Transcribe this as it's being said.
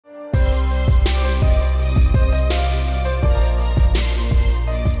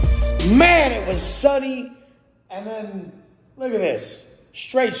was sunny, and then, look at this.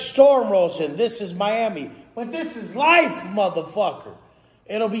 Straight storm rolls in. This is Miami. But this is life, motherfucker.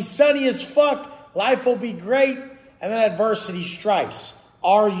 It'll be sunny as fuck. Life will be great. And then adversity strikes.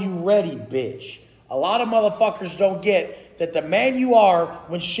 Are you ready, bitch? A lot of motherfuckers don't get that the man you are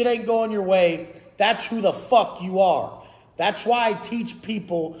when shit ain't going your way, that's who the fuck you are. That's why I teach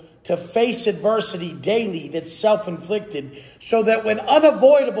people to face adversity daily that's self-inflicted, so that when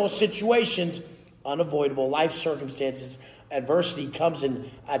unavoidable situations, unavoidable life circumstances, adversity comes and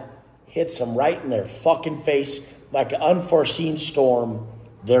hits them right in their fucking face like an unforeseen storm,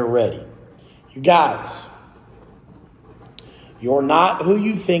 they're ready. You guys, you're not who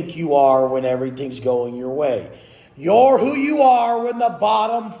you think you are when everything's going your way. You're who you are when the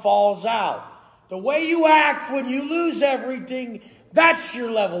bottom falls out. The way you act when you lose everything, that's your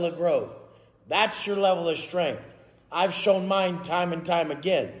level of growth. That's your level of strength. I've shown mine time and time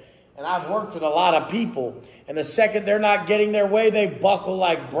again. And I've worked with a lot of people. And the second they're not getting their way, they buckle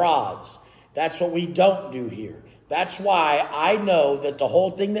like broads. That's what we don't do here. That's why I know that the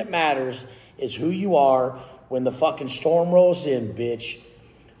whole thing that matters is who you are when the fucking storm rolls in, bitch.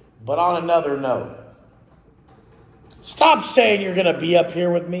 But on another note, stop saying you're going to be up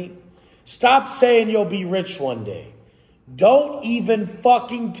here with me. Stop saying you'll be rich one day. Don't even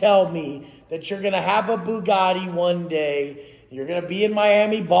fucking tell me that you're going to have a Bugatti one day. You're going to be in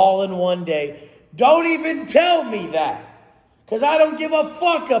Miami balling one day. Don't even tell me that. Because I don't give a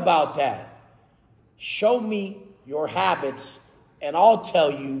fuck about that. Show me your habits and I'll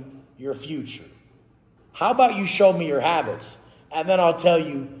tell you your future. How about you show me your habits and then I'll tell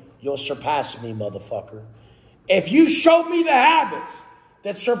you you'll surpass me, motherfucker. If you show me the habits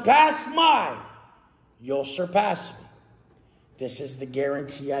that surpass mine, you'll surpass me. This is the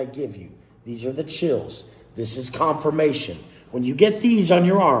guarantee I give you. These are the chills. This is confirmation. When you get these on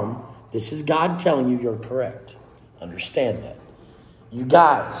your arm, this is God telling you you're correct. Understand that. You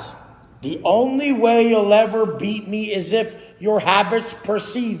guys, the only way you'll ever beat me is if your habits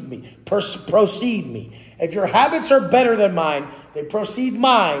proceed me. If your habits are better than mine, they proceed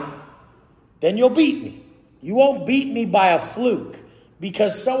mine, then you'll beat me. You won't beat me by a fluke,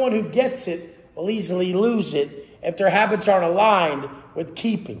 because someone who gets it will easily lose it if their habits aren't aligned with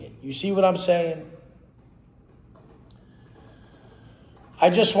keeping it. You see what I'm saying? I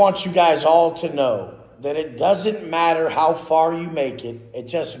just want you guys all to know that it doesn't matter how far you make it. It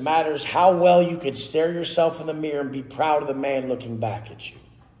just matters how well you could stare yourself in the mirror and be proud of the man looking back at you.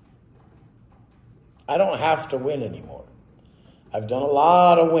 I don't have to win anymore. I've done a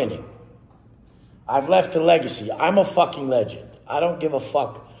lot of winning. I've left a legacy. I'm a fucking legend. I don't give a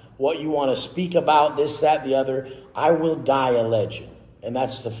fuck what you want to speak about, this, that, the other. I will die a legend. And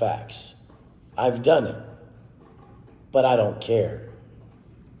that's the facts. I've done it. But I don't care.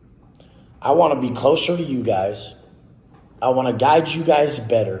 I want to be closer to you guys. I want to guide you guys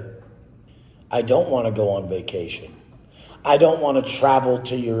better. I don't want to go on vacation. I don't want to travel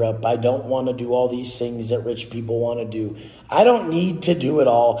to Europe. I don't want to do all these things that rich people want to do. I don't need to do it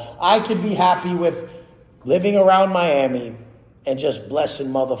all. I could be happy with living around Miami and just blessing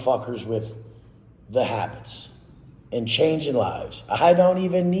motherfuckers with the habits and changing lives. I don't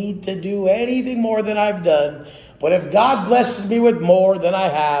even need to do anything more than I've done. But if God blesses me with more than I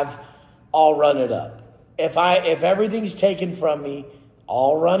have, I'll run it up. If everything's taken from me,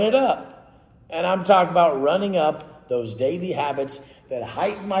 I'll run it up. And I'm talking about running up those daily habits that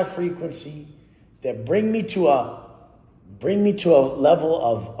heighten my frequency, that bring me to a level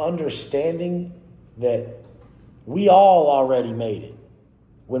of understanding that we all already made it.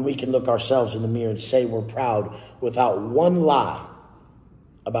 When we can look ourselves in the mirror and say we're proud without one lie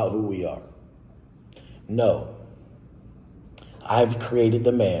about who we are. No. I've created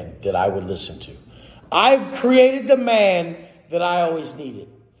the man that I would listen to. I've created the man that I always needed.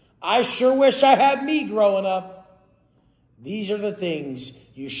 I sure wish I had me growing up. These are the things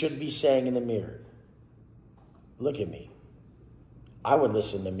you should be saying in the mirror. Look at me. I would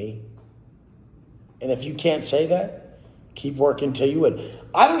listen to me. And if you can't say that, keep working till you would.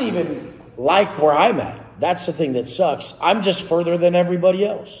 I don't even like where I'm at. That's the thing that sucks. I'm just further than everybody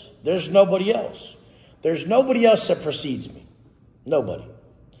else. There's nobody else. There's nobody else that precedes me. Nobody.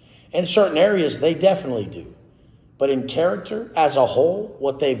 In certain areas, they definitely do. But in character, as a whole,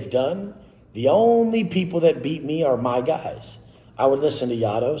 what they've done, the only people that beat me are my guys. I would listen to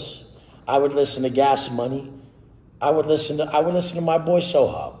Yados. I would listen to Gas Money. I would listen to my boy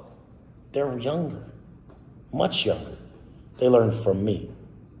Sohab. They're younger. Much younger. They learned from me.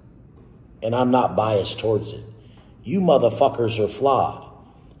 And I'm not biased towards it. You motherfuckers are flawed.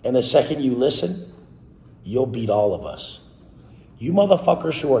 And the second you listen, you'll beat all of us. You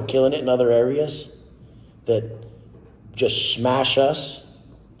motherfuckers who are killing it in other areas that just smash us,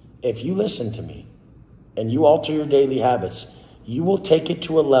 if you listen to me and you alter your daily habits, you will take it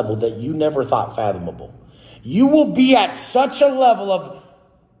to a level that you never thought fathomable. You will be at such a level of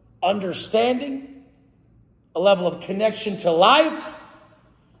understanding, a level of connection to life,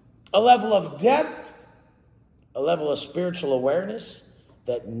 a level of depth, a level of spiritual awareness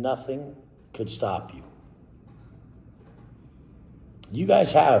that nothing could stop you. You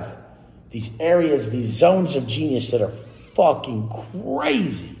guys have these areas, these zones of genius that are fucking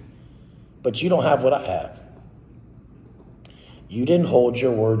crazy, but you don't have what I have. You didn't hold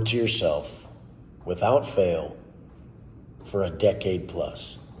your word to yourself without fail for a decade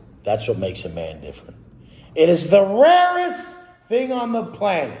plus. That's what makes a man different. It is the rarest thing on the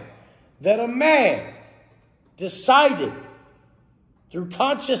planet that a man decided through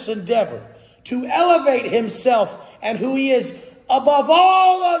conscious endeavor to elevate himself and who he is above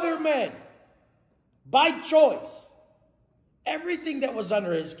all other men by choice. Everything that was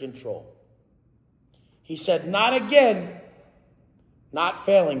under his control. He said, not again, not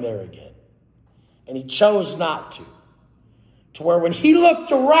failing there again. And he chose not to. To where when he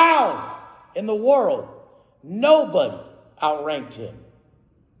looked around in the world, nobody outranked him.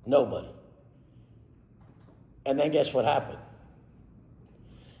 Nobody. And then guess what happened?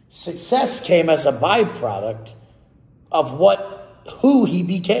 Success came as a byproduct of who he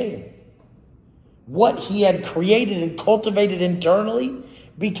became. What he had created and cultivated internally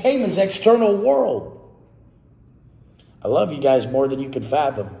became his external world. I love you guys more than you can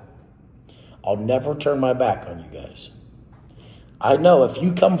fathom. I'll never turn my back on you guys. I know if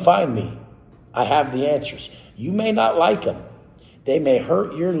you come find me, I have the answers. You may not like them. They may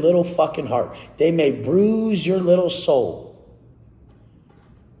hurt your little fucking heart. They may bruise your little soul.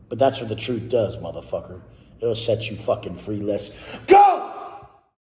 But that's what the truth does, motherfucker. It'll set you fucking free. Let's go!